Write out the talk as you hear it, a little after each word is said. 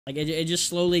Like, it just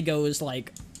slowly goes,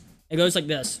 like, it goes like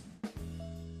this.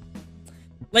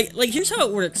 Like here's how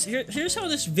it works. Here's how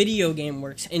this video game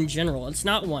works in general. It's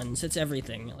not ones, it's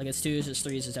everything. Like, it's twos, it's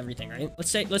threes, it's everything, right? Let's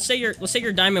say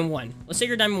you're diamond 1. Let's say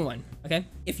you're diamond 1, okay?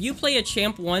 If you play a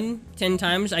champ 1 10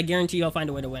 times, I guarantee you'll find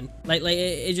a way to win. Like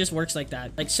it just works like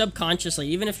that. Like, subconsciously,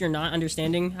 even if you're not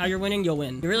understanding how you're winning, you'll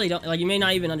win. You really don't, like, you may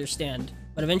not even understand,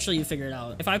 but eventually you figure it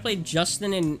out. If I played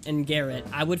Justin and Garrett,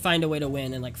 I would find a way to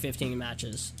win in like 15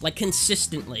 matches. Like,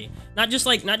 consistently. Not just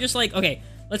like, okay,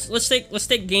 let's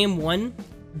take game 1.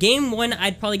 Game 1,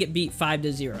 I'd probably get beat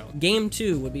 5-0. Game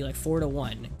 2 would be like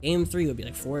 4-1. Game 3 would be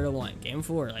like 4-1. Game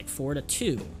 4, like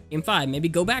 4-2. Game 5, maybe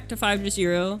go back to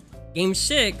 5-0. Game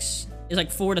 6 is like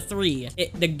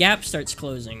 4-3. The gap starts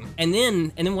closing. And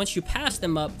then once you pass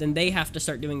them up, then they have to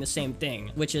start doing the same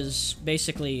thing, which is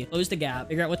basically close the gap,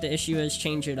 figure out what the issue is,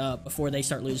 change it up before they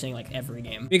start losing like every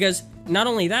game. Because not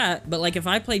only that, but like if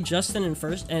I play Justin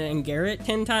and Garrett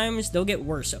 10 times, they'll get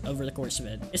worse over the course of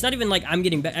it. It's not even like I'm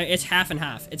getting better. It's half and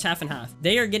half. It's half and half.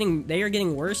 They are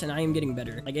getting worse and I am getting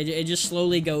better. Like, it just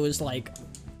slowly goes like,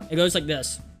 it goes like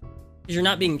this. Because you're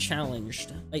not being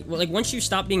challenged. Like once you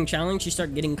stop being challenged, you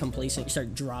start getting complacent. You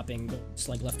start dropping goals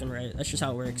like left and right. That's just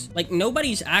how it works. Like,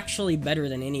 nobody's actually better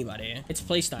than anybody. It's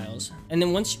playstyles. And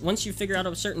then once you figure out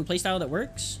a certain playstyle that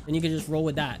works, then you can just roll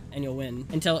with that and you'll win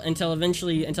until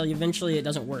eventually it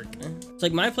doesn't work. It's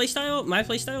like my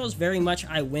playstyle is very much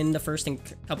I win the first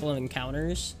couple of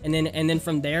encounters, and then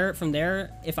from there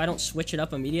if I don't switch it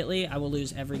up immediately, I will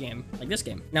lose every game. Like this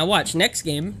game. Now watch, next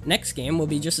game will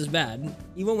be just as bad.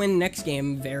 You will win next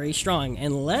game very strong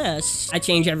unless I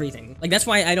change everything. Like, that's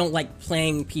why I don't like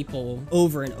playing people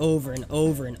over and over and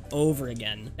over and over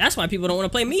again. That's why people don't want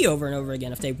to play me over and over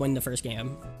again if they win the first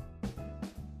game.